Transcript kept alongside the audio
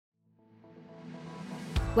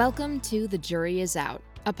Welcome to The Jury Is Out,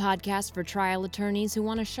 a podcast for trial attorneys who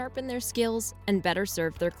want to sharpen their skills and better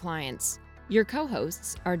serve their clients. Your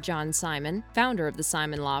co-hosts are John Simon, founder of the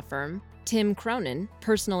Simon Law Firm, Tim Cronin,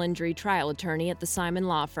 personal injury trial attorney at the Simon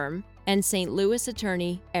Law Firm, and St. Louis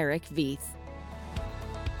attorney Eric Veith.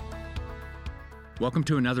 Welcome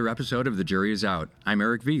to another episode of The Jury Is Out. I'm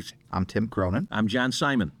Eric Veith. I'm Tim Cronin. I'm John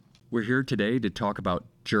Simon. We're here today to talk about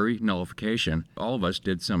jury nullification. All of us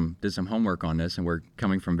did some homework on this, and we're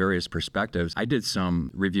coming from various perspectives. I did some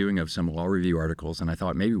reviewing of some law review articles, and I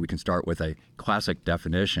thought maybe we can start with a classic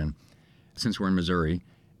definition. Since we're in Missouri,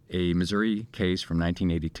 a Missouri case from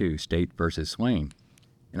 1982, State versus Swain.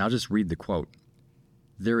 And I'll just read the quote.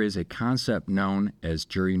 There is a concept known as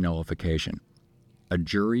jury nullification, a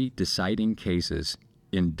jury deciding cases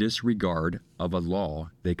in disregard of a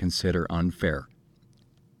law they consider unfair.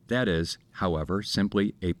 That is, however,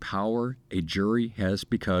 simply a power a jury has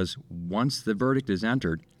because once the verdict is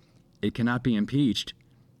entered, it cannot be impeached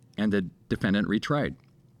and the defendant retried.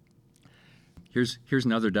 Here's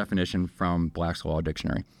another definition from Black's Law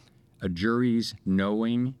Dictionary. A jury's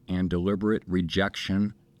knowing and deliberate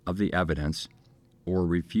rejection of the evidence or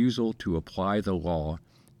refusal to apply the law,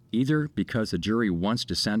 either because the jury wants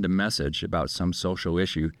to send a message about some social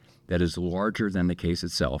issue that is larger than the case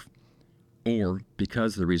itself, or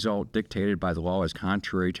because the result dictated by the law is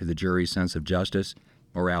contrary to the jury's sense of justice,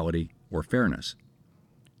 morality, or fairness.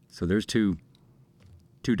 So there's two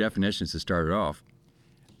definitions to start it off.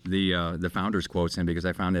 The founders quotes in because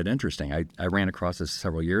I found it interesting. I ran across this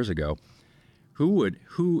several years ago.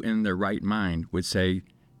 Who in their right mind would say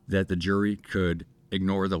that the jury could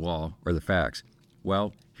ignore the law or the facts?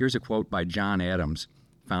 Well, here's a quote by John Adams,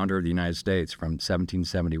 founder of the United States from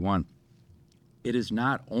 1771. It is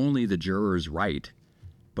not only the juror's right,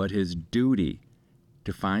 but his duty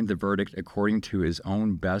to find the verdict according to his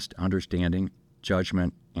own best understanding,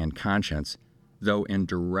 judgment, and conscience, though in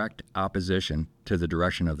direct opposition to the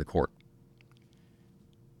direction of the court.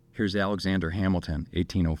 Here's Alexander Hamilton,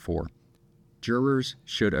 1804. Jurors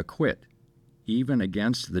should acquit, even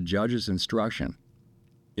against the judge's instruction,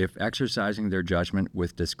 if exercising their judgment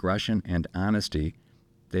with discretion and honesty,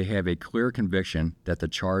 they have a clear conviction that the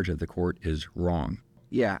charge of the court is wrong.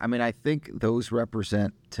 Yeah, I mean, I think those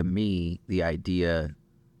represent, to me, the idea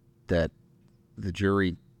that the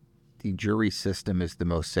jury system is the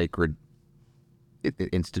most sacred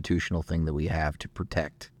institutional thing that we have to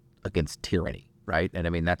protect against tyranny, right? And I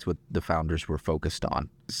mean, that's what the founders were focused on.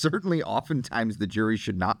 Certainly, oftentimes, the jury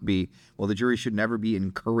should never be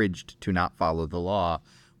encouraged to not follow the law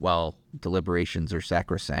while deliberations are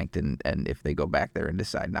sacrosanct, and if they go back there and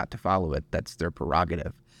decide not to follow it, that's their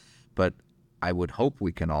prerogative. But I would hope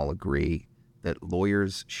we can all agree that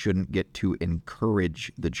lawyers shouldn't get to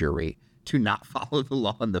encourage the jury to not follow the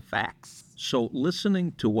law and the facts. So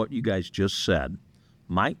listening to what you guys just said,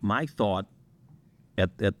 my thought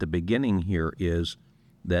at the beginning here is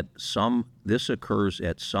that this occurs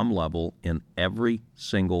at some level in every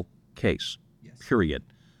single case, yes. Period.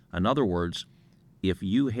 In other words, if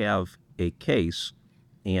you have a case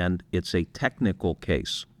and it's a technical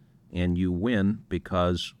case and you win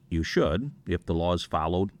because you should, if the law is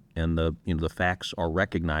followed and the facts are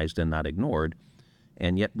recognized and not ignored,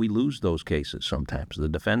 and yet we lose those cases sometimes. The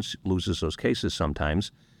defense loses those cases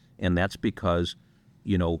sometimes, and that's because,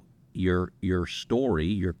 your story,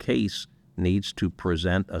 your case needs to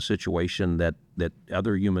present a situation that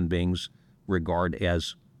other human beings regard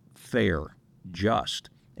as fair,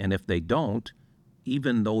 just. And if they don't,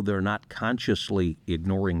 even though they're not consciously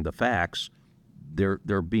ignoring the facts,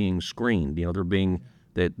 they're being screened.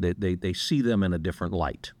 They see them in a different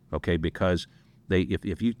light. Okay, because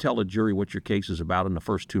if you tell a jury what your case is about in the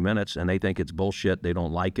first 2 minutes and they think it's bullshit, they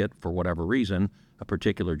don't like it for whatever reason, a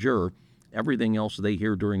particular juror, everything else they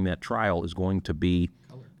hear during that trial is going to be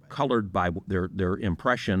colored by their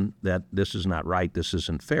impression that this is not right, this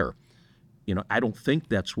isn't fair. I don't think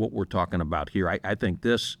that's what we're talking about here. I think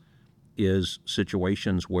this is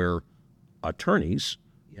situations where attorneys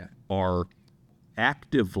are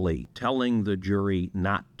actively telling the jury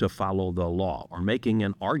not to follow the law or making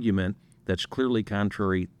an argument that's clearly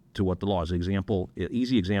contrary to what the law is.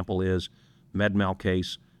 Easy example is med-mal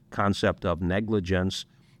case, concept of negligence,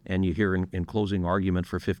 and you hear in closing argument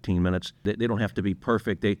for 15 minutes, they don't have to be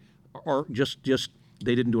perfect. They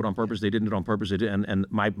didn't do it on purpose. They didn't do it on purpose. They did, and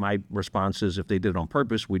my response is, if they did it on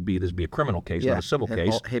purpose, this would be a criminal case, not a civil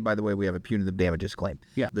case. Hey, by the way, we have a punitive damages claim.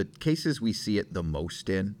 Yeah. The cases we see it the most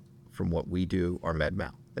in, from what we do, are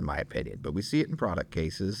med-mal, in my opinion. But we see it in product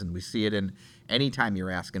cases, and we see it in any time you're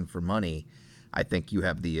asking for money. I think you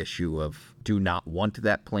have the issue of do not want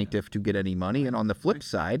that plaintiff to get any money. And on the flip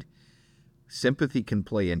side, sympathy can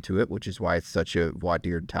play into it, which is why it's such a voir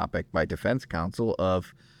dire topic by defense counsel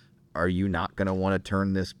of, are you not going to want to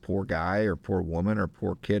turn this poor guy or poor woman or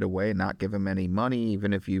poor kid away and not give him any money,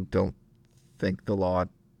 even if you don't think the law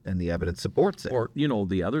and the evidence supports it? Or,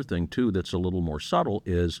 the other thing, too, that's a little more subtle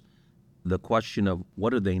is the question of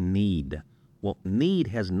what do they need? Well, need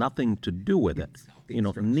has nothing to do with it.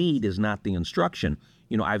 Need is not the instruction.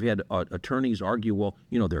 I've had attorneys argue, well,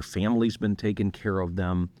 their family's been taking care of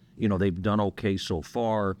them. They've done okay so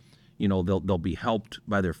far. They'll be helped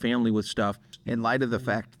by their family with stuff. In light of the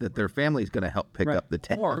fact that their family's going to help pick up the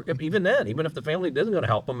tab. Or even then, even if the family isn't going to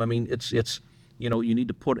help them, I mean, it's you need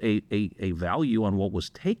to put a value on what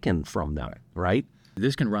was taken from them, right?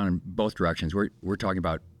 This can run in both directions. We're talking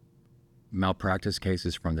about malpractice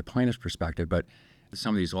cases from the plaintiff's perspective, but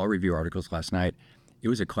some of these law review articles last night, it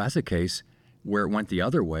was a classic case where it went the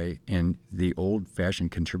other way in the old-fashioned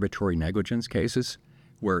contributory negligence cases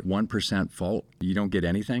where 1% fault, you don't get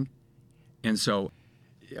anything. And so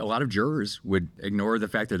a lot of jurors would ignore the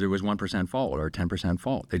fact that there was 1% fault or 10%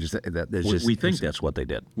 fault. They just we think that's what they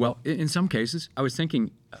did. Well, in some cases, I was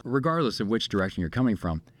thinking, regardless of which direction you're coming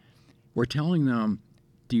from, we're telling them,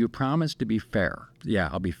 do you promise to be fair? Yeah,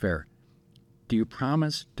 I'll be fair. Do you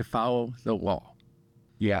promise to follow the law?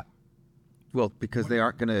 Yeah. Well, because they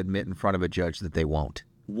aren't going to admit in front of a judge that they won't.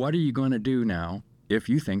 What are you going to do now if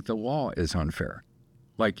you think the law is unfair?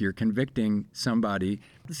 Like you're convicting somebody.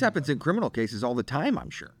 This happens in criminal cases all the time, I'm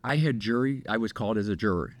sure. I was called as a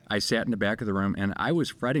juror. I sat in the back of the room and I was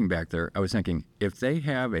fretting back there. I was thinking, if they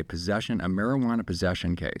have a marijuana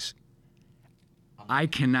possession case, I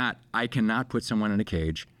cannot put someone in a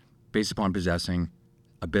cage based upon possessing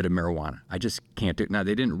a bit of marijuana. I just can't do it. Now,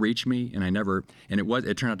 they didn't reach me, and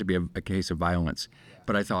it turned out to be a case of violence.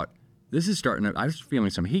 But I thought, I was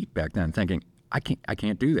feeling some heat back then, thinking, I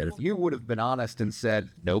can't do that. You would have been honest and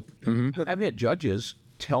said, nope. Mm-hmm. I've had judges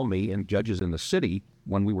tell me, and judges in the city,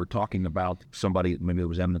 when we were talking about somebody, maybe there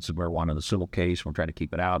was evidence of marijuana in the civil case, we're trying to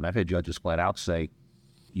keep it out, and I've had judges flat out say,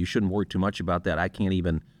 you shouldn't worry too much about that. I can't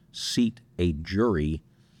even seat a jury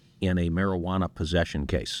in a marijuana possession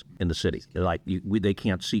case in the city. They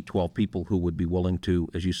can't seat 12 people who would be willing to,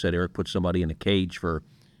 as you said, Eric, put somebody in a cage for,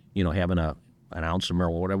 having an ounce of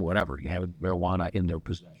marijuana, whatever. You have marijuana in their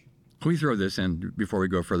possession. Can we throw this in before we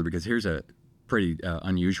go further? Because here's a pretty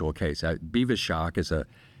unusual case. Beavis Schock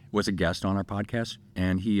was a guest on our podcast,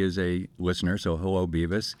 and he is a listener, so hello,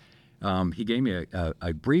 Beavis. He gave me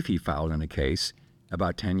a brief he filed in a case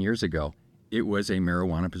about 10 years ago. It was a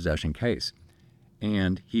marijuana possession case.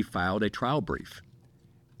 And he filed a trial brief.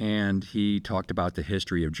 And he talked about the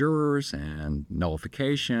history of jurors and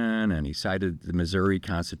nullification, and he cited the Missouri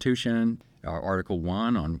Constitution, Article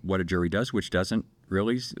 1 on what a jury does, which doesn't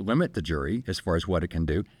really limit the jury as far as what it can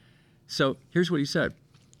do. So here's what he said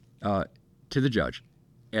to the judge.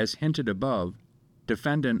 As hinted above,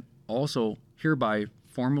 defendant also hereby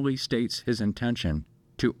formally states his intention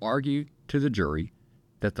to argue to the jury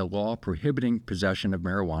that the law prohibiting possession of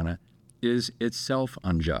marijuana is itself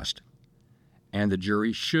unjust, and the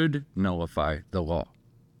jury should nullify the law.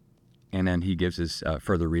 And then he gives us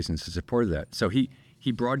further reasons to support that. So he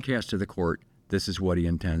broadcast to the court, this is what he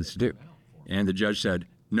intends to do. And the judge said,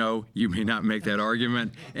 no, you may not make that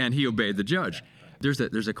argument, and he obeyed the judge.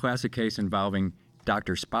 There's a classic case involving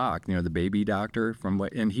Dr. Spock, the baby doctor,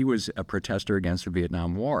 and he was a protester against the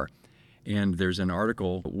Vietnam War. And there's an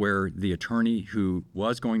article where the attorney who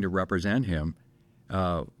was going to represent him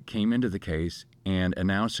came into the case and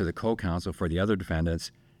announced to the co-counsel for the other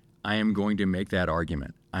defendants, I am going to make that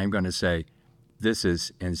argument. I'm going to say, this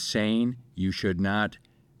is insane. You should not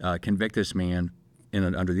convict this man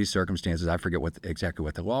under these circumstances. I forget exactly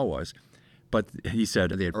what the law was. But he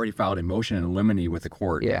said they had already filed a motion in limine with the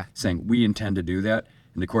court saying, we intend to do that.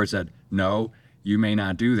 And the court said, no, you may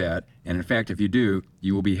not do that. And in fact, if you do,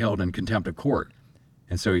 you will be held in contempt of court.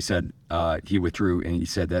 And so he said, he withdrew, and he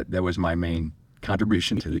said that was my main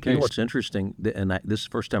contribution to the case. What's interesting, and this is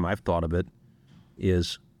the first time I've thought of it,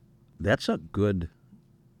 is that's a good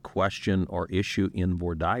question or issue in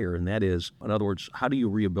voir dire, and that is, in other words, how do you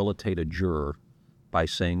rehabilitate a juror by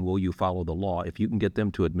saying, will you follow the law, if you can get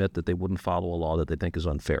them to admit that they wouldn't follow a law that they think is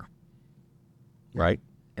unfair, right?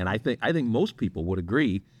 And I think most people would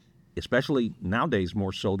agree, especially nowadays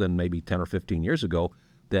more so than maybe 10 or 15 years ago,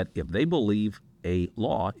 that if they believe a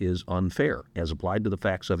law is unfair as applied to the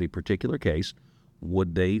facts of a particular case,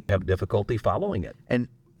 would they have difficulty following it? And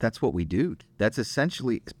that's what we do. That's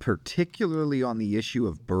essentially, particularly on the issue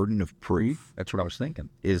of burden of proof. That's what I was thinking.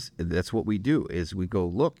 That's what we do, is we go,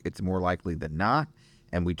 look, it's more likely than not,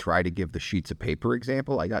 and we try to give the sheets of paper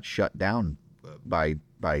example. I got shut down by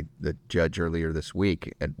by the judge earlier this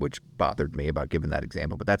week, and which bothered me about giving that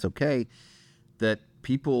example, but that's okay, that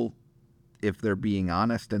people, if they're being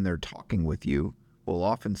honest and they're talking with you, will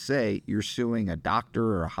often say, you're suing a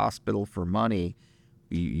doctor or a hospital for money.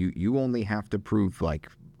 You only have to prove like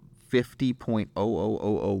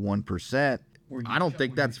 50.00001%. I don't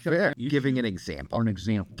think that's fair. Giving an example.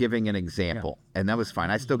 Giving an example. And that was fine.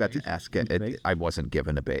 I still got to ask it. I wasn't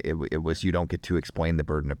given a bit. It was, you don't get to explain the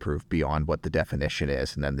burden of proof beyond what the definition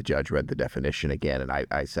is. And then the judge read the definition again. And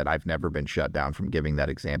I said, I've never been shut down from giving that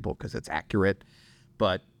example because it's accurate,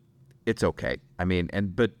 but it's okay. I mean,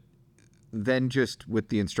 but then just with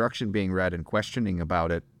the instruction being read and questioning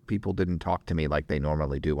about it, people didn't talk to me like they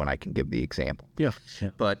normally do when I can give the example. Yeah.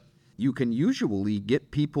 But you can usually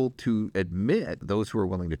get people to admit, those who are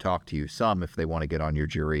willing to talk to you. Some, if they want to get on your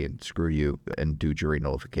jury and screw you and do jury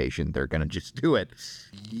nullification, they're going to just do it.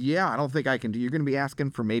 Yeah, I don't think I can do. You're going to be asking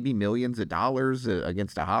for maybe millions of dollars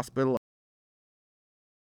against a hospital.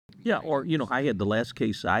 Yeah, or, I had the last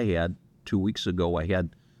case I had 2 weeks ago, I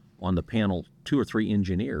had on the panel 2 or 3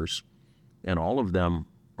 engineers, and all of them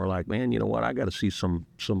were like, man, you know what, I got to see some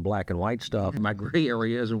black and white stuff. My gray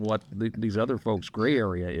area isn't what these other folks' gray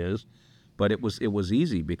area is. But it was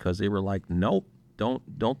easy because they were like, nope, don't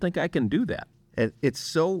think I can do that. And it's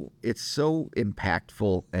so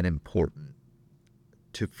impactful and important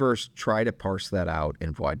to first try to parse that out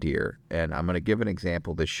in voir dire. And I'm going to give an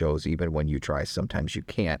example that shows even when you try, sometimes you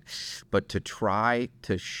can't. But to try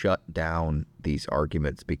to shut down these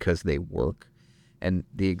arguments because they work. And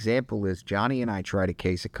the example is Johnny and I tried a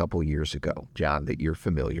case a couple years ago, John, that you're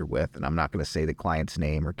familiar with. And I'm not going to say the client's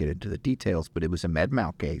name or get into the details, but it was a med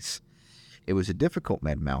mal case. It was a difficult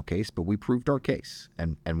med mal case, but we proved our case.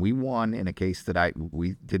 And we won in a case that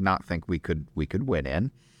we did not think we could win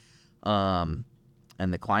in. And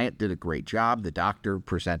the client did a great job. The doctor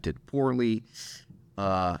presented poorly.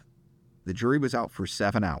 The jury was out for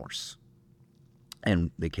 7 hours.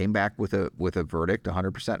 And they came back with a verdict,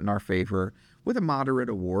 100% in our favor, with a moderate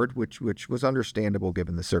award, which was understandable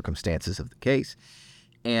given the circumstances of the case.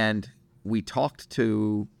 And we talked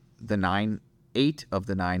to the 8 of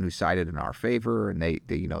the 9 who sided in our favor, and they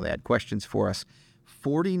had questions for us.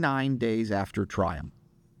 49 days after trial,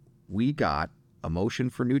 we got a motion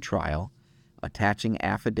for new trial attaching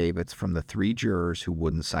affidavits from the 3 jurors who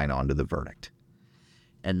wouldn't sign on to the verdict.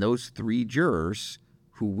 And those 3 jurors,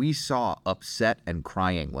 who we saw upset and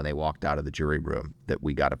crying when they walked out of the jury room that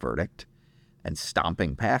we got a verdict and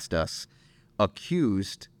stomping past us,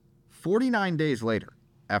 accused 49 days later,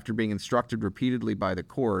 after being instructed repeatedly by the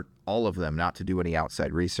court, all of them not to do any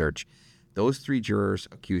outside research, those 3 jurors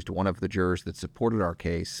accused one of the jurors that supported our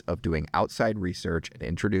case of doing outside research and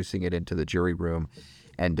introducing it into the jury room.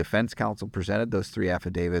 And defense counsel presented those 3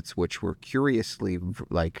 affidavits, which were curiously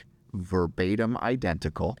verbatim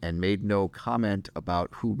identical, and made no comment about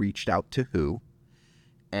who reached out to who.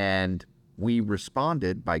 And we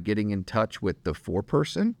responded by getting in touch with the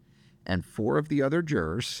foreperson and 4 of the other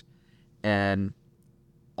jurors, and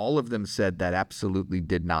all of them said that absolutely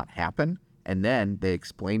did not happen. And then they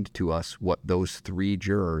explained to us what those 3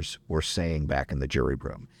 jurors were saying back in the jury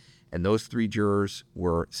room. And those 3 jurors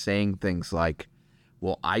were saying things like,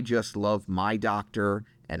 well, I just love my doctor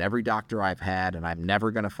and every doctor I've had, and I'm never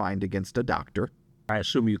going to find against a doctor. I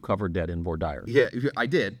assume you covered that in voir dire. Yeah, I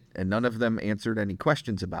did, and none of them answered any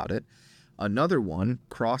questions about it. Another one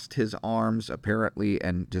crossed his arms, apparently,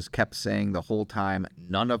 and just kept saying the whole time,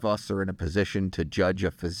 none of us are in a position to judge a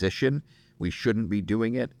physician. We shouldn't be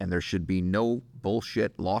doing it, and there should be no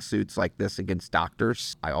bullshit lawsuits like this against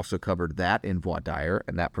doctors. I also covered that in voir dire,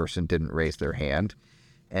 and that person didn't raise their hand.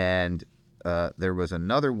 And there was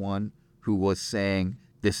another one who was saying,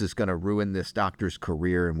 this is going to ruin this doctor's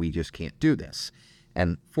career, and we just can't do this.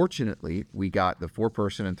 And fortunately, we got the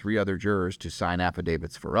foreperson and 3 other jurors to sign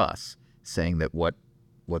affidavits for us, saying that what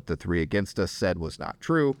the 3 against us said was not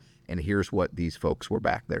true, and here's what these folks were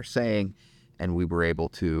back there saying. And we were able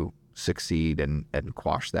to succeed and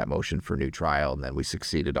quash that motion for new trial, and then we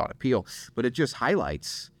succeeded on appeal. But it just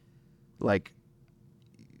highlights, like,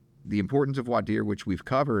 the importance of voir dire, which we've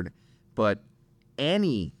covered, but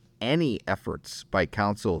any efforts by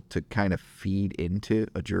counsel to kind of feed into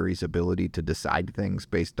a jury's ability to decide things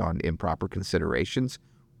based on improper considerations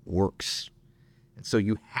works. And so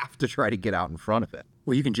you have to try to get out in front of it.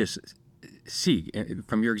 Well, you can just see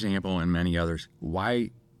from your example and many others,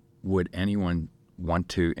 why would anyone want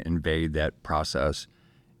to invade that process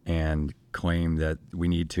and claim that we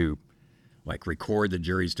need to, like, record the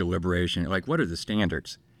jury's deliberation? Like, what are the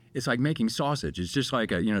standards? It's like making sausage. It's just like,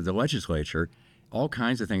 the legislature. All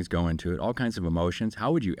kinds of things go into it, all kinds of emotions.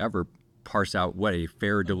 How would you ever parse out what a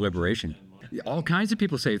fair deliberation? All kinds of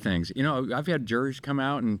people say things. You know, I've had jurors come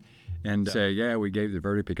out and say, yeah, we gave the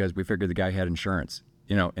verdict because we figured the guy had insurance.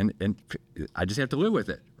 You know, and I just have to live with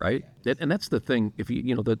it, right? And that's the thing. If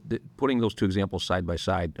you know, putting those two examples side by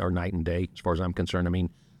side are night and day, as far as I'm concerned. I mean,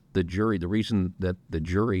 the jury. The reason that the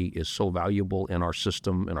jury is so valuable in our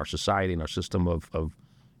system, in our society, in our system of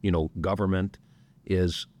government,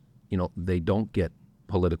 is, they don't get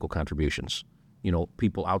political contributions.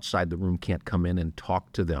 People outside the room can't come in and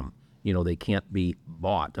talk to them. They can't be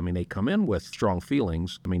bought. I mean, they come in with strong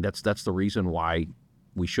feelings. I mean, that's the reason why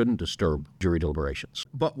we shouldn't disturb jury deliberations.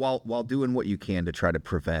 But while doing what you can to try to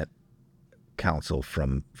prevent counsel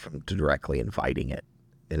from directly inviting it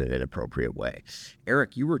in an inappropriate way.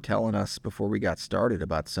 Eric, you were telling us before we got started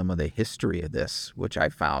about some of the history of this, which I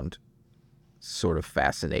found sort of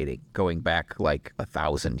fascinating, going back like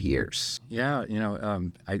 1,000 years. Yeah,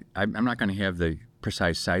 I'm not going to have the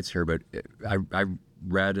precise sites here, but I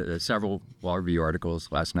read several law review articles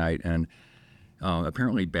last night, and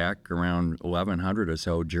apparently back around 1100 or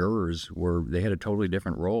so, jurors they had a totally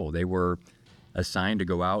different role. They were assigned to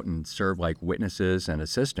go out and serve like witnesses and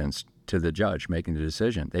assistants to the judge making the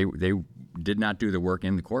decision. They did not do the work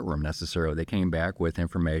in the courtroom necessarily. They came back with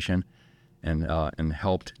information and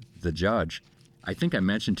helped the judge. I think I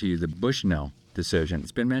mentioned to you the Bushnell decision.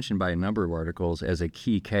 It's been mentioned by a number of articles as a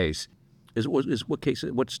key case.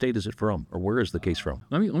 What state is it from, or where is the case from?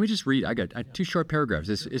 Let me just read. I got two short paragraphs.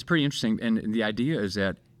 It's pretty interesting, and the idea is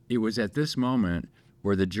that it was at this moment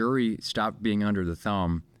where the jury stopped being under the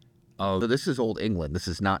thumb of. So this is Old England. This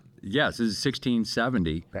is not. Yes, this is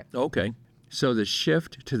 1670. Okay. So the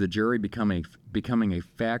shift to the jury becoming a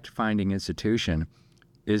fact-finding institution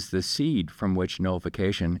is the seed from which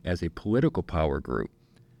nullification, as a political power group,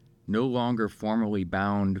 no longer formally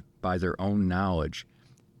bound by their own knowledge.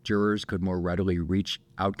 Jurors could more readily reach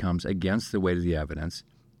outcomes against the weight of the evidence,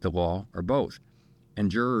 the law, or both.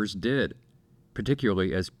 And jurors did,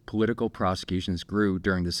 particularly as political prosecutions grew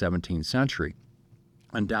during the 17th century.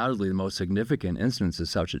 Undoubtedly, the most significant instance of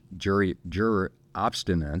such juror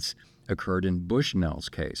obstinance occurred in Bushnell's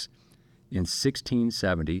case. In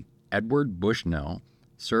 1670, Edward Bushnell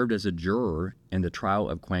served as a juror in the trial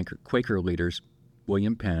of Quaker leaders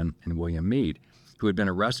William Penn and William Meade, who had been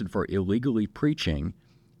arrested for illegally preaching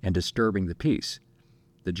and disturbing the peace.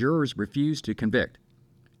 The jurors refused to convict,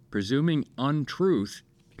 presuming untruth,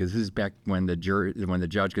 because this is back when the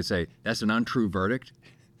judge could say, that's an untrue verdict.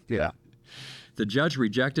 Yeah. The judge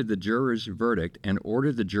rejected the jurors' verdict and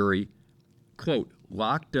ordered the jury, quote,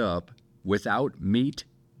 locked up without meat,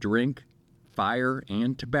 drink, fire,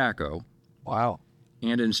 and tobacco. Wow.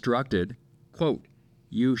 And instructed, quote,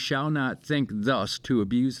 you shall not think thus to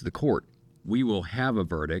abuse the court. We will have a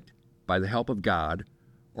verdict by the help of God,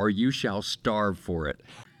 or you shall starve for it.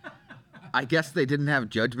 I guess they didn't have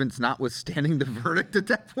judgments notwithstanding the verdict at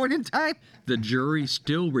that point in time. The jury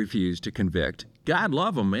still refused to convict. God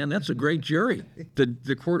love them, man. That's a great jury.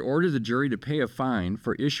 The court ordered the jury to pay a fine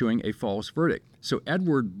for issuing a false verdict. So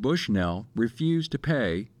Edward Bushnell refused to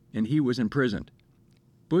pay, and he was imprisoned.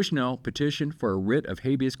 Bushnell petitioned for a writ of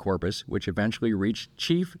habeas corpus, which eventually reached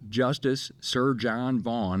Chief Justice Sir John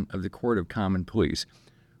Vaughan of the Court of Common Pleas,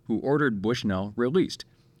 who ordered Bushnell released.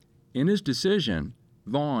 In his decision,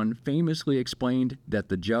 Vaughan famously explained that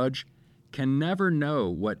the judge can never know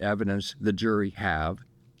what evidence the jury have,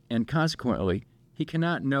 and consequently, he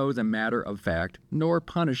cannot know the matter of fact nor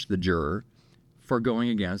punish the juror for going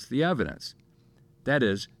against the evidence. That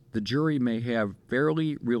is, the jury may have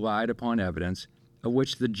fairly relied upon evidence of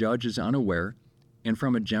which the judge is unaware, and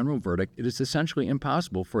from a general verdict, it is essentially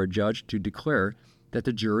impossible for a judge to declare that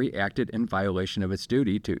the jury acted in violation of its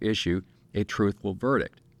duty to issue a truthful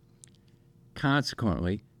verdict.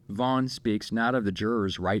 Consequently, Vaughan speaks not of the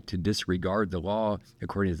juror's right to disregard the law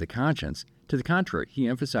according to the conscience. To the contrary, he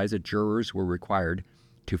emphasized that jurors were required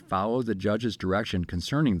to follow the judge's direction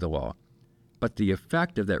concerning the law. But the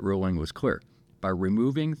effect of that ruling was clear. By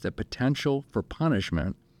removing the potential for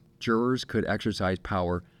punishment, jurors could exercise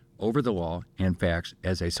power over the law and facts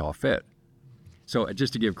as they saw fit. So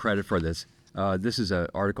just to give credit for this, this is an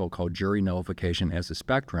article called Jury Nullification as a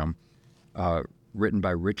Spectrum, written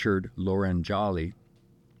by Richard Loren Jolly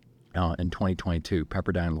in 2022,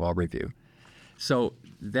 Pepperdine Law Review. So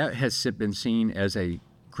that has been seen as a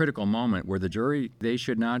critical moment where the jury, they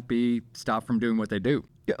should not be stopped from doing what they do.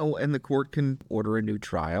 Yeah, and the court can order a new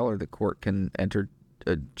trial, or the court can enter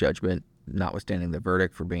a judgment notwithstanding the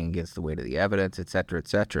verdict for being against the weight of the evidence, et cetera, et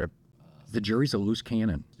cetera. The jury's a loose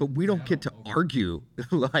cannon. But we don't get to argue,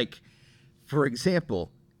 like, for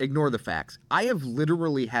example, ignore the facts. I have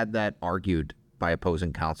literally had that argued by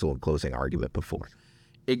opposing counsel in closing argument before.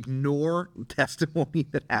 ignore testimony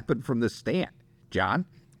that happened from the stand. John?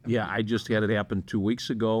 Yeah, I just had it happen 2 weeks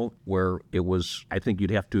ago where it was, I think you'd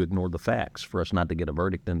have to ignore the facts for us not to get a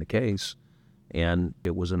verdict in the case. And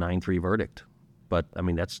it was a 9-3 verdict. But, I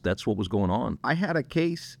mean, that's what was going on. I had a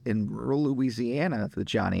case in rural Louisiana that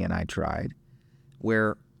Johnny and I tried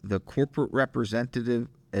where the corporate representative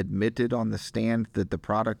admitted on the stand that the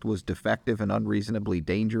product was defective and unreasonably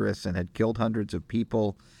dangerous and had killed hundreds of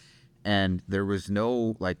people. And there was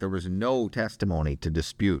no testimony to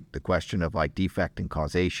dispute the question of defect and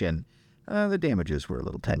causation. The damages were a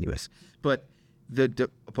little tenuous. But the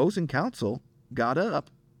opposing counsel got up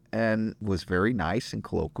and was very nice and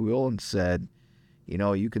colloquial and said,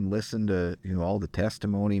 you can listen to, all the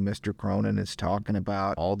testimony Mr. Cronin is talking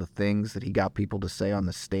about, all the things that he got people to say on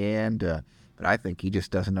the stand, but I think he just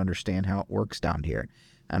doesn't understand how it works down here.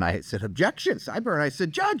 And I said, objection, sidebar. And I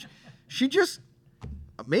said, Judge,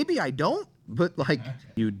 maybe I don't, but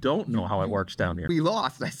you don't know how it works down here. We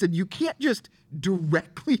lost. I said, you can't just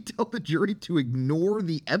directly tell the jury to ignore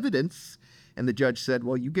the evidence. And the judge said,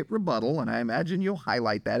 well, you get rebuttal, and I imagine you'll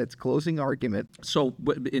highlight that. It's closing argument. So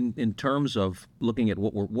in terms of looking at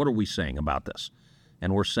what are we saying about this?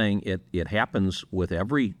 And we're saying it happens with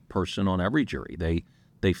every person on every jury.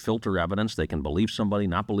 They filter evidence. They can believe somebody,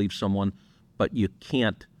 not believe someone, but you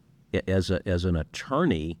can't, as an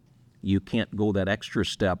attorney, you can't go that extra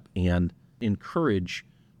step and encourage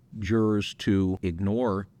jurors to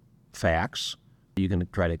ignore facts. You can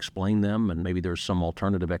try to explain them, and maybe there's some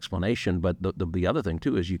alternative explanation. But the other thing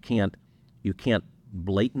too is you can't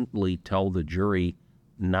blatantly tell the jury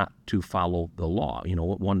not to follow the law.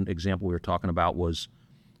 One example we were talking about was,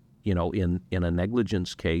 in a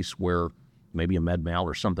negligence case where maybe a med mal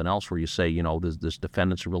or something else, where you say, this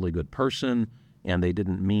defendant's a really good person and they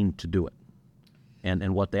didn't mean to do it.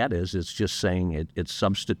 And what that is, it's just saying it's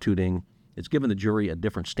substituting. It's given the jury a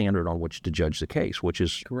different standard on which to judge the case, which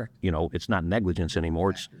is correct. It's not negligence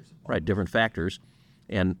anymore. It's right, different factors,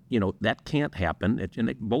 and that can't happen.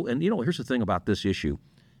 Here's the thing about this issue.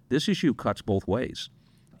 This issue cuts both ways.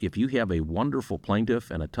 If you have a wonderful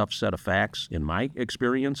plaintiff and a tough set of facts, in my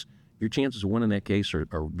experience, your chances of winning that case are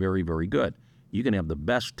very, very good. You can have the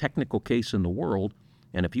best technical case in the world,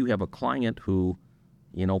 and if you have a client who,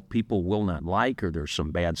 people will not like, or there's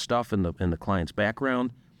some bad stuff in the client's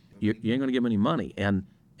background, you ain't going to give them any money. And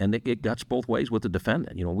it cuts both ways with the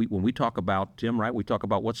defendant. When we talk about, Tim, right, we talk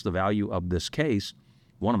about what's the value of this case.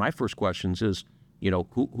 One of my first questions is,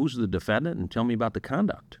 who's the defendant, and tell me about the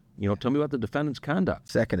conduct. Tell me about the defendant's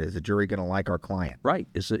conduct. Second, is the jury going to like our client? Right.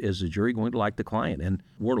 Is the jury going to like the client? And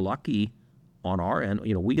we're lucky on our end.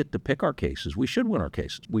 We get to pick our cases. We should win our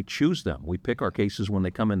cases. We choose them. We pick our cases when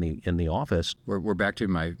they come in the office. We're back to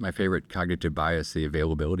my favorite cognitive bias, the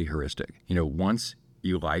availability heuristic. Once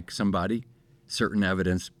you like somebody, certain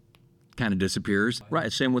evidence kind of disappears.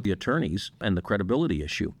 Right. Same with the attorneys and the credibility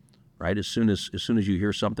issue. Right. As soon as you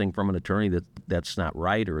hear something from an attorney that's not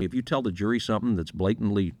right, or if you tell the jury something that's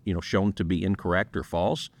blatantly shown to be incorrect or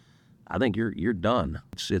false, I think you're done.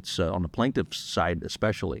 It's on the plaintiff's side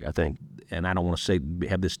especially, I think, and I don't want to say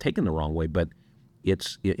have this taken the wrong way, but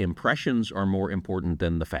impressions are more important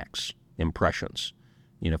than the facts. Impressions.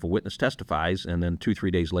 If a witness testifies and then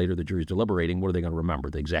 2-3 days later the jury's deliberating, what are they going to remember?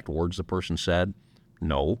 The exact words the person said?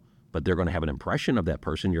 No, but they're going to have an impression of that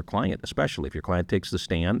person, your client, especially if your client takes the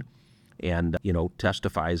stand and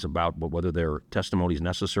testifies about whether their testimony is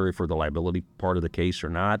necessary for the liability part of the case or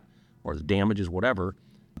not, or the damages, whatever.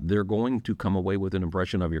 They're going to come away with an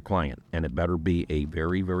impression of your client, and it better be a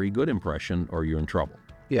very, very good impression or you're in trouble.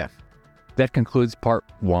 Yeah. That concludes part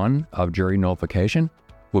 1 of jury nullification.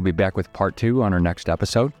 We'll be back with part 2 on our next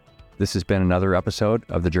episode. This has been another episode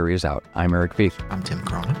of The Jury is Out. I'm Eric Feith. I'm Tim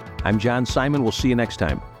Cronin. I'm John Simon. We'll see you next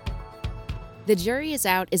time. The Jury is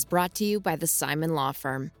Out is brought to you by the Simon Law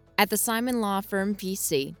Firm. At the Simon Law Firm,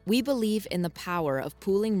 PC, we believe in the power of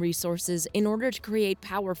pooling resources in order to create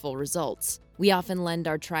powerful results. We often lend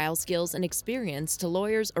our trial skills and experience to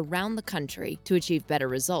lawyers around the country to achieve better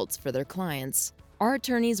results for their clients. Our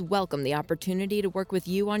attorneys welcome the opportunity to work with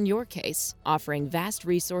you on your case, offering vast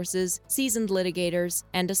resources, seasoned litigators,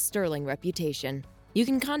 and a sterling reputation. You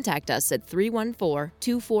can contact us at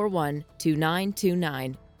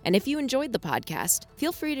 314-241-2929. And if you enjoyed the podcast,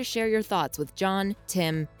 feel free to share your thoughts with John,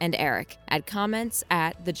 Tim, and Eric at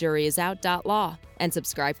comments@thejuryisout.law. And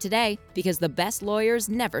subscribe today, because the best lawyers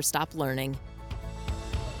never stop learning.